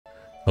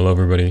Hello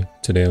everybody,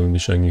 today I'm going to be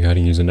showing you how to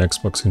use an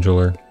Xbox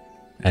controller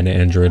and an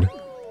Android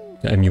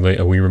to emulate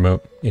a Wii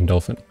Remote in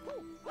Dolphin.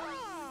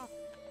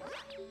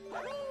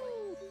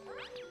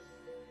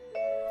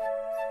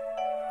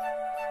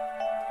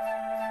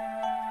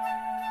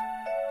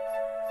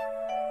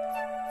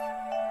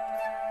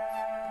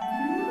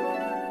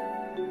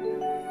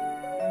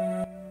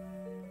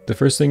 The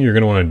first thing you're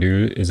going to want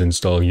to do is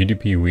install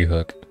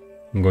UDPWiiHook.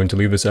 I'm going to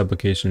leave this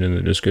application in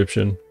the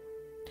description.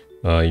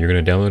 You're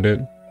going to download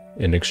it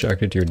and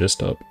extract it to your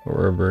desktop or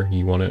wherever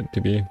you want it to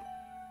be.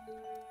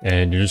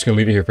 And you're just going to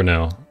leave it here for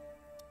now.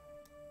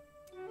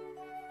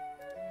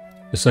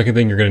 The second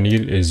thing you're going to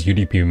need is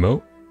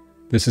UDPWiiMote.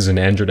 This is an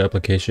Android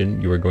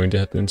application. You are going to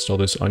have to install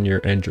this on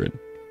your Android.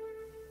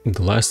 And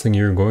the last thing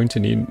you're going to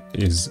need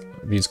is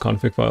these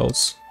config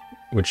files,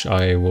 which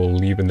I will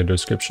leave in the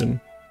description.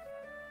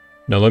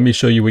 Now let me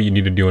show you what you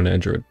need to do on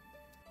Android.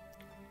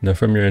 Now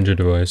from your Android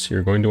device,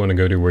 you're going to want to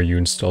go to where you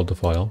installed the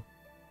file.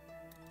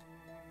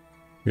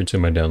 Here to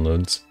my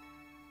downloads.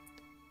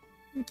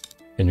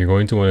 And you're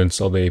going to want to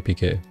install the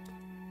APK.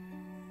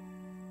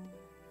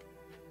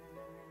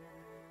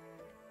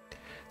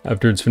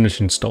 After it's finished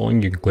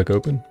installing, you can click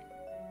open.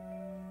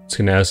 It's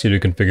going to ask you to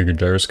configure your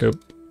gyroscope.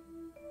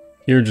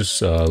 Here,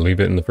 just leave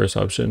it in the first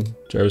option,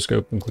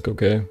 gyroscope, and click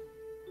OK.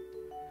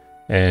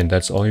 And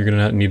that's all you're going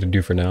to need to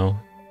do for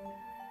now.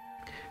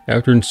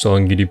 After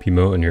installing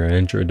UDPWiiMote on your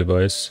Android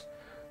device,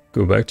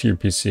 go back to your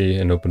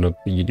PC and open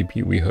up the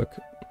UDPWiiHook.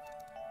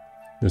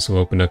 This will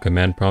open a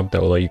command prompt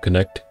that will let you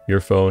connect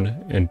your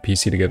phone and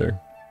PC together.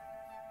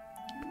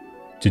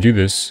 To do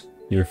this,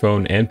 your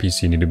phone and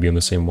PC need to be on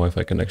the same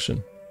Wi-Fi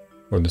connection,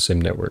 or the same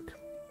network.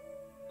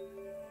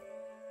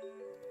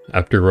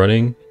 After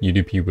running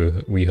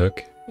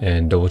UDPWiiHook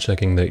and double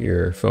checking that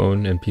your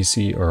phone and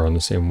PC are on the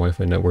same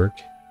Wi-Fi network,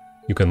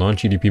 you can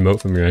launch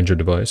UDPWiiMote from your Android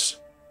device.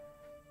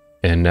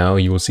 And now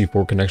you will see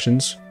 4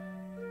 connections.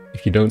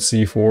 If you don't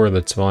see 4,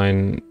 that's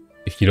fine.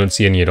 If you don't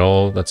see any at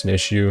all, that's an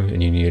issue,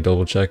 and you need to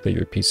double check that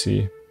your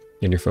PC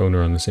and your phone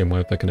are on the same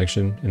Wi-Fi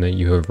connection and that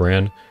you have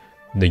ran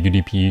the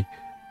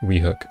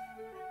UDPWiiHook.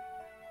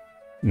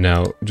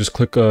 Now, just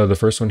click the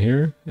first one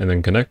here and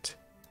then connect.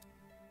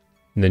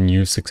 And then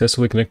you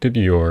successfully connected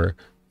your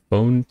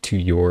phone to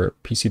your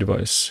PC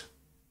device.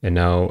 And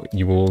now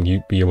you will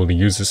be able to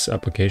use this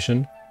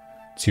application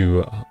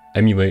to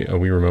emulate a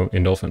Wii Remote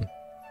in Dolphin.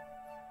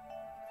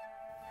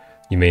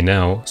 You may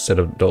now set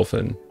up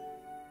Dolphin.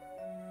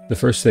 The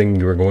first thing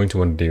you are going to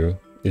want to do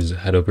is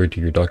head over to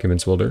your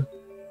documents folder.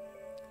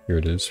 Here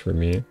it is for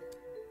me.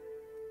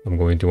 I'm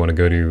going to want to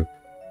go to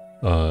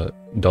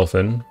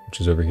Dolphin,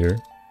 which is over here.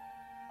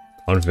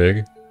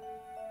 Config.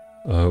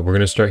 We're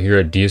going to start here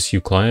at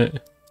DSUClient.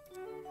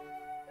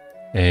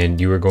 And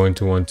you are going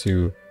to want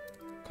to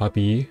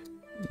copy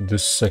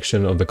this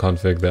section of the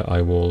config that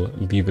I will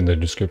leave in the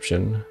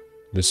description.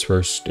 This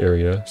first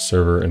area,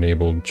 server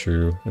enabled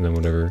true, and then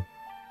whatever.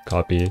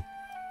 Copy,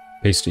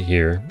 paste it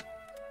here,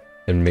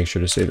 and make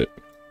sure to save it.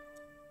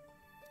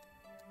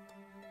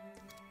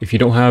 If you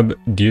don't have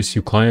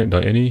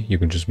DSUClient.ini, you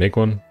can just make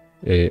one.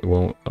 It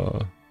won't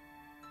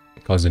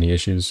cause any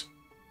issues.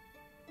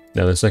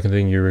 Now the second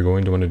thing you're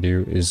going to want to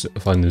do is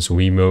find this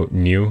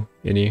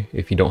WiimoteNew.ini.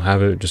 If you don't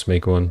have it, just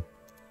make one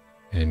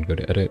and go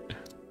to edit.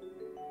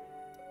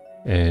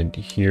 And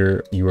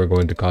here you are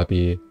going to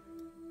copy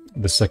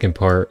the second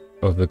part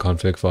of the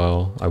config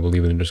file. I will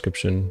leave it in the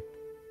description.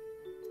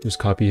 Just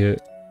copy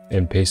it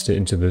and paste it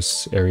into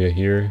this area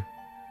here.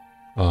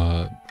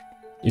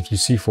 If you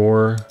see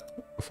four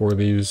of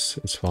these,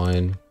 it's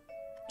fine.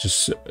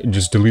 Just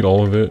delete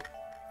all of it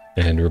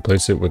and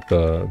replace it with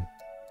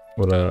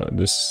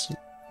this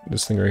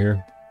thing right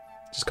here.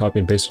 Just copy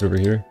and paste it over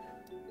here.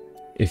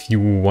 If you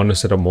want to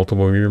set up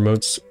multiple Wii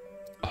Remotes,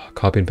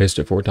 copy and paste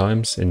it 4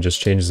 times and just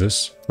change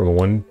this from a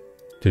 1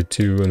 to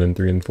 2 and then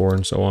 3 and 4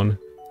 and so on.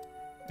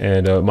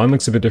 And mine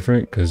looks a bit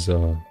different because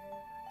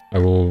I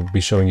will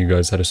be showing you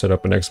guys how to set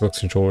up an Xbox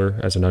controller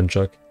as a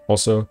Nunchuck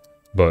also.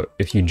 But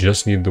if you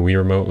just need the Wii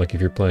Remote, like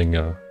if you're playing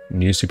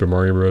New Super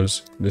Mario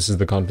Bros, this is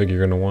the config you're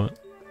going to want.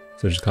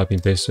 So just copy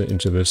and paste it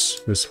into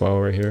this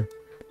file right here.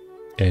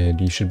 And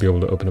you should be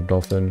able to open up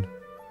Dolphin.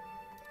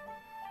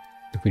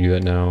 If we do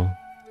that now,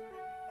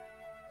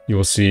 you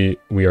will see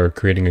we are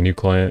creating a new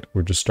client.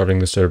 We're just starting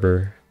the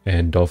server,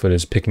 and Dolphin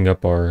is picking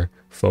up our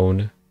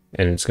phone,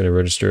 and it's going to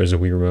register as a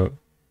Wii Remote.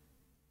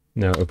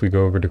 Now if we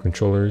go over to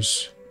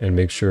controllers, and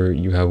make sure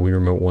you have Wii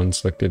Remote 1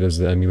 selected as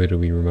the emulated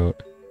Wii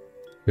Remote.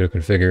 Go to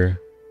configure.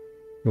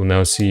 You'll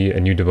now see a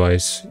new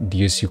device,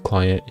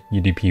 DSUClient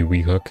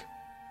UDPWiiHook.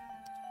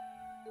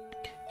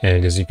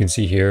 And as you can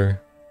see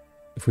here,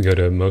 if we go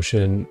to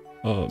motion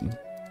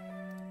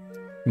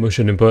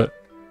input,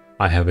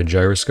 I have a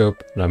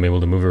gyroscope and I'm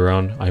able to move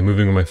around. I'm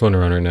moving my phone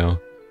around right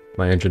now.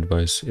 My Android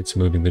device, it's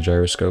moving the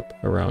gyroscope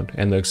around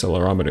and the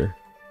accelerometer.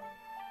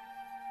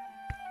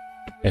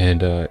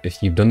 And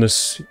if you've done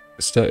this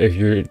step, if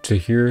you're to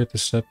hear the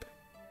step,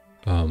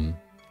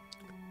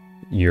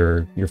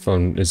 your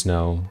phone is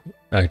now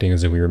acting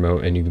as a Wii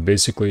Remote, and you've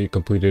basically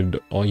completed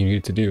all you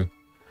needed to do.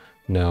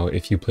 Now,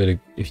 if you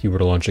were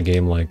to launch a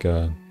game like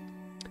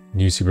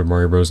New Super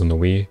Mario Bros. On the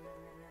Wii,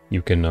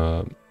 you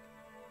can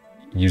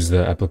use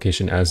the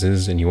application as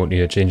is and you won't need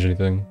to change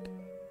anything.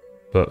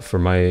 But for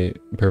my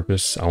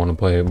purpose, I want to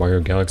play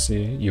Mario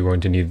Galaxy, you're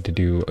going to need to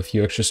do a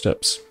few extra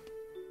steps.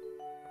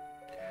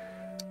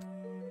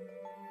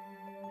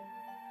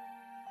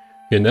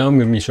 Okay, now I'm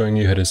going to be showing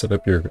you how to set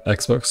up your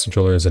Xbox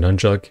controller as a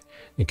nunchuck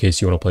in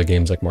case you want to play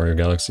games like Mario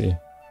Galaxy.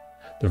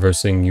 The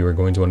first thing you are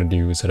going to want to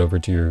do is head over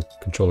to your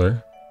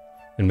controller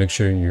and make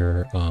sure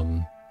your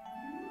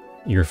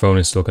phone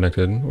is still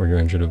connected, or your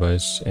Android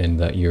device, and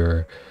that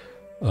your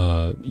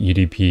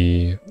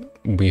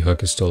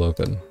UDPWiiHook is still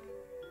open.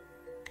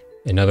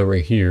 And now that we're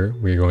here,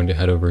 we're going to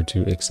head over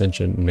to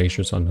extension and make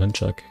sure it's on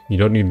Nunchuck. You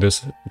don't need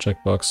this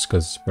checkbox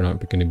because we're not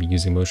going to be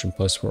using Motion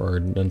Plus for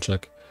our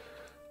Nunchuck.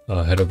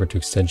 Head over to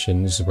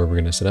extension. This is where we're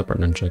going to set up our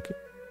Nunchuck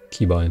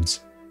keybinds.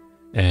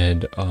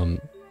 And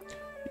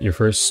your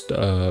first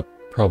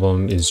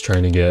problem is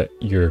trying to get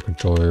your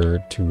controller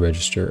to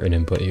register an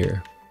input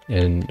here.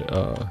 And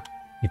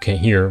you can't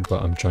hear,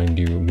 but I'm trying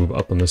to move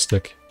up on the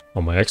stick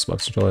on my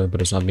Xbox controller,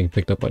 but it's not being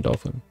picked up by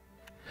Dolphin.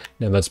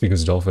 Now that's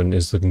because Dolphin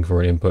is looking for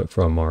an input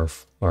from our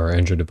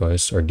Android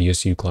device, our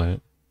DSU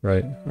client,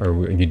 right? Our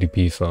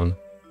UDP phone,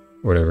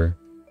 whatever.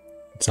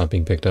 It's not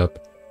being picked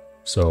up.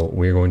 So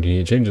we're going to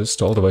need to change this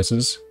to all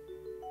devices,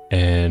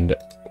 and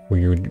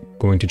we're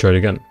going to try it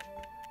again.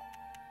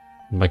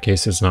 In my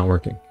case, it's not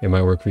working. It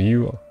might work for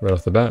you right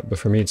off the bat, but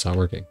for me, it's not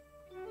working.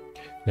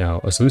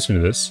 Now, a solution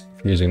to this,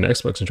 if you're using an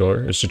Xbox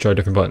controller, is to try a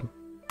different button.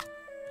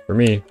 For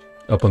me,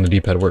 up on the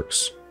D-pad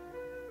works.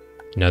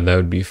 Now that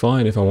would be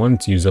fine if I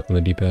wanted to use up on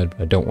the D-pad,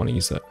 but I don't want to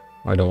use that.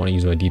 I don't want to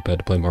use my D-pad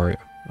to play Mario.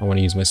 I want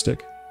to use my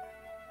stick.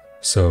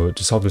 So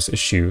to solve this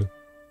issue,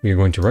 we are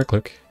going to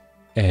right-click,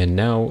 and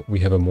now we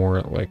have a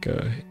more like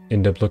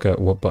in-depth look at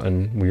what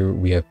button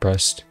we have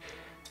pressed.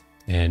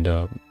 And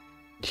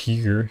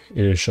here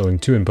it is showing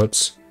two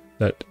inputs.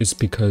 That is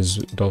because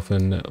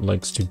Dolphin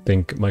likes to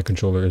think my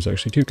controller is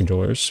actually two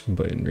controllers,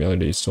 but in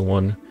reality it's still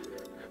one.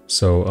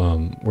 So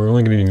we're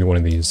only going to need one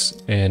of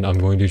these, and I'm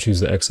going to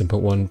choose the X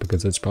input one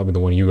because that's probably the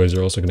one you guys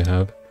are also going to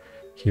have.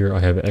 Here I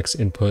have X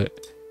input,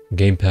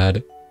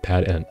 gamepad,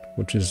 pad N,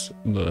 which is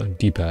the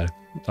D-pad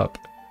up.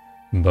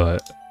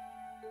 But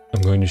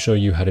I'm going to show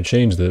you how to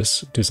change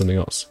this to something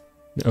else.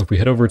 Now if we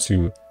head over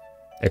to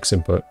X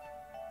input,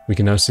 we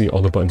can now see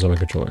all the buttons on my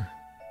controller.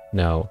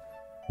 Now,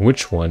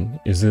 which one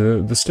is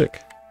the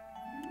stick?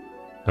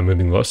 I'm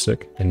moving the left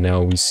stick, and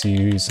now we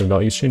see some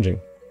values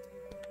changing.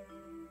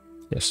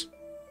 Yes.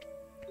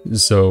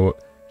 So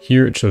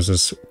here it shows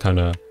us kind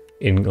of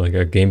in like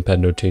a gamepad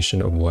notation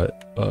of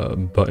what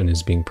button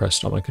is being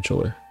pressed on my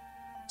controller.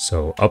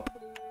 So up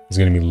is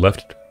going to be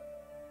left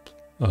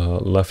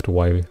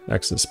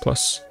y-axis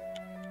plus,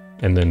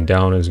 and then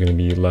down is going to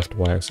be left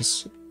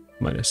y-axis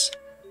minus.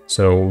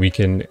 So we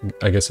can,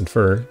 I guess,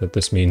 infer that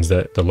this means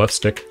that the left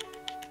stick,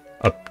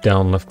 up,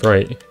 down, left,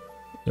 right,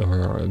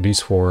 are these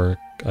four,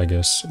 I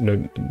guess,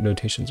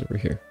 notations over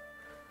here.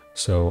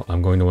 So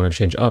I'm going to want to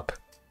change up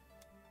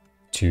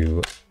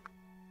to,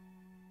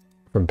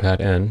 from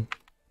pad N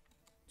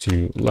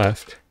to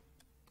left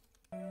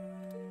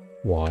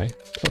Y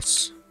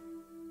plus.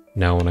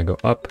 Now when I go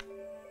up,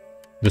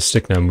 the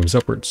stick now moves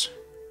upwards.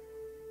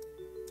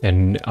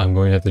 And I'm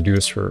going to have to do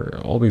this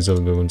for all these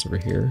other ones over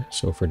here.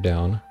 So for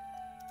down,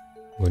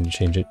 I'm going to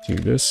change it to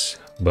this,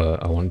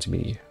 but I want it to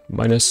be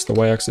minus the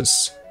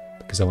y-axis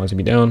because I want it to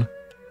be down.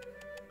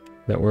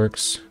 That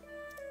works.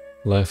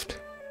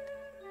 Left.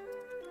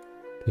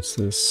 Paste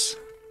this.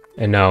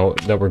 And now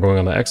that we're going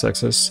on the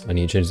x-axis, I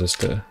need to change this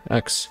to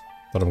x,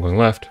 but I'm going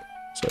left,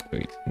 so it'll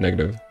be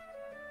negative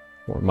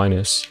or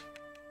minus.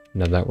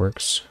 Now that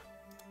works.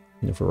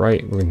 And for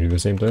right, we're going to do the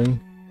same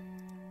thing.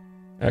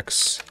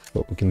 X,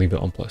 but we can leave it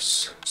on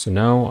plus. So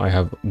now I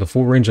have the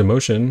full range of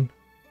motion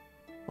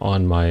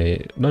on my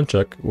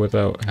nunchuck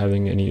without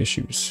having any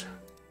issues.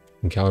 I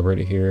can calibrate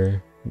it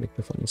here, make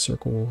the funny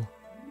circle.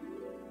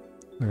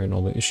 Iron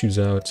all the issues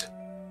out.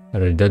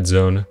 Add a dead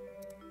zone.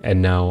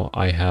 And now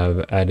I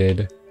have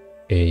added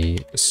a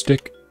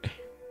stick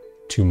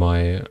to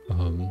my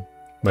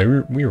my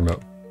Wii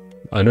Remote.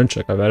 A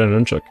nunchuck. I've added a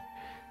nunchuck.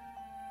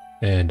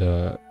 And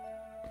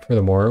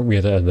furthermore, we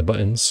have to add the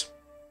buttons.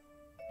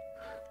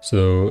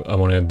 So I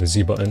want to add the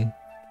Z button.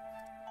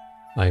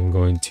 I'm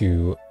going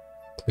to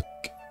click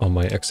on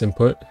my X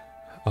input.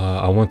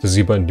 I want the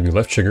Z button to be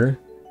left trigger.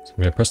 So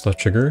I'm going to press left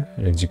trigger,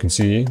 and as you can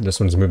see, this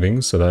one's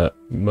moving, so that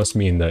must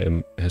mean that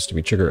it has to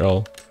be trigger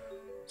L.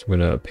 So I'm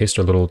going to paste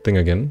our little thing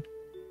again,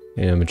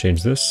 and I'm going to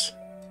change this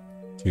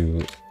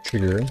to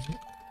trigger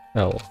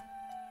L.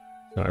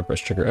 Now I press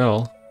trigger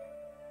L,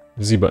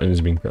 the Z button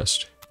is being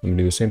pressed. I'm going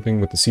to do the same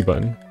thing with the C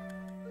button.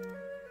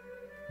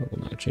 I will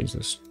not change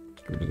this.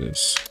 Get rid of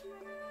this.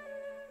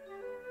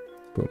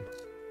 Boom.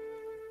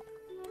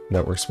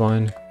 That works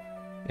fine.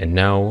 And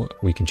now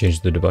we can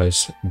change the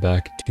device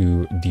back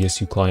to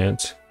DSU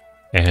client,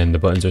 and the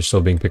buttons are still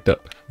being picked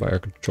up by our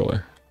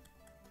controller.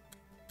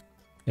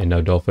 And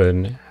now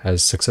Dolphin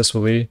has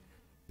successfully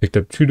picked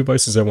up two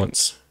devices at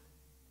once.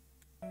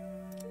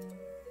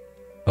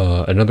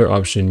 Another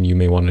option you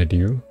may want to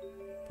do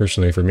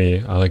personally for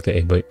me, I like the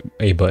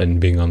A button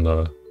being on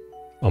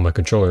my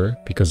controller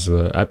because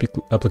the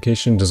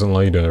application doesn't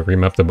allow you to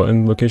remap the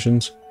button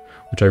locations,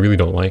 which I really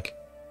don't like,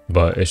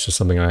 but it's just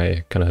something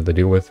I kind of have to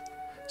deal with.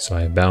 So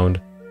I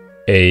bound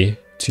A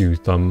to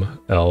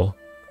thumb L,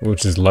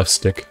 which is left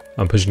stick.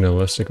 I'm pushing the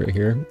left stick right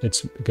here.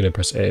 It's gonna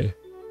press A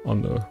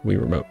on the Wii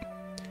Remote.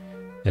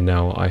 And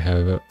now I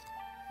have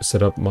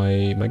set up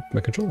my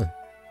controller.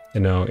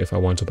 And now if I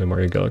want to play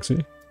Mario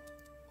Galaxy,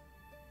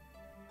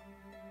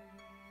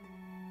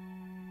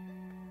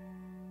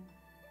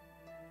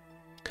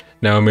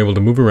 now I'm able to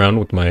move around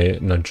with my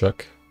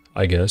Nunchuck,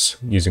 I guess,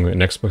 using an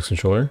Xbox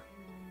controller.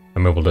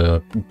 I'm able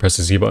to press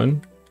the Z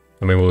button.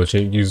 I'm able to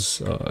change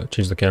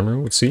the camera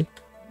with C.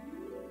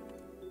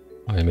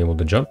 I am able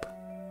to jump.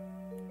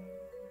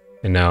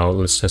 And now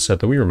let's test out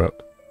the Wii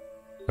Remote.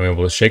 I'm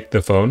able to shake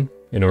the phone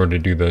in order to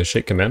do the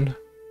shake command.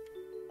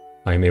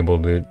 I'm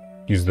able to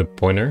use the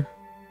pointer.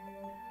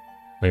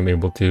 I'm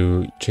able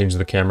to change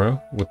the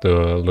camera with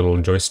the little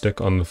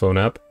joystick on the phone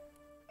app.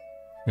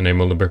 And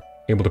I'm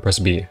able to press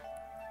B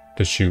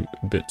to shoot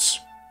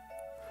bits.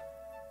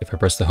 If I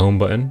press the home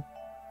button,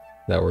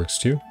 that works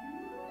too.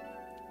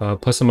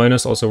 Plus and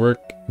minus also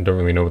work. I don't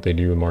really know what they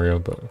do with Mario,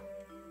 but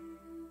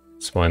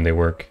it's fine, they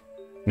work.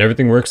 And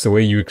everything works the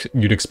way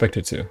you'd expect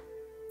it to,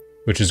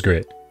 which is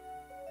great.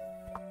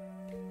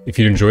 If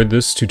you enjoyed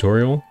this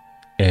tutorial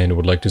and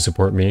would like to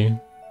support me,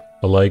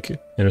 a like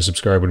and a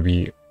subscribe would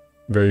be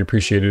very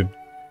appreciated.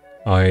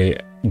 I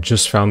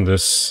just found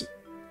this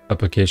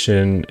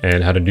application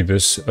and how to do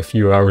this a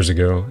few hours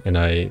ago, and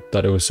I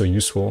thought it was so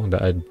useful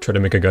that I'd try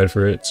to make a guide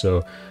for it,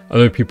 so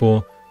other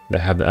people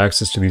that have the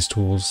access to these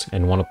tools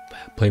and want to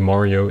play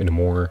Mario in a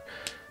more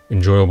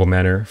enjoyable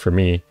manner. For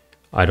me,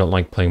 I don't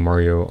like playing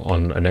Mario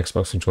on an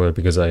Xbox controller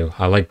because I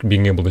like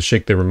being able to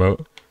shake the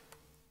remote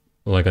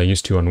like I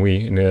used to on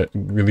Wii, and it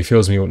really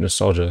fills me with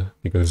nostalgia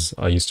because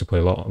I used to play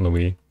a lot on the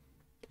Wii,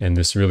 and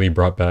this really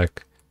brought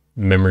back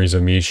memories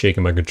of me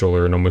shaking my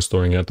controller and almost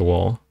throwing it at the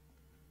wall.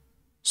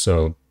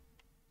 So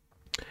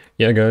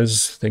yeah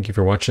guys, thank you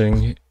for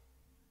watching.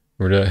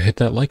 Remember to hit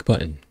that like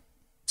button,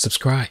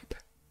 subscribe.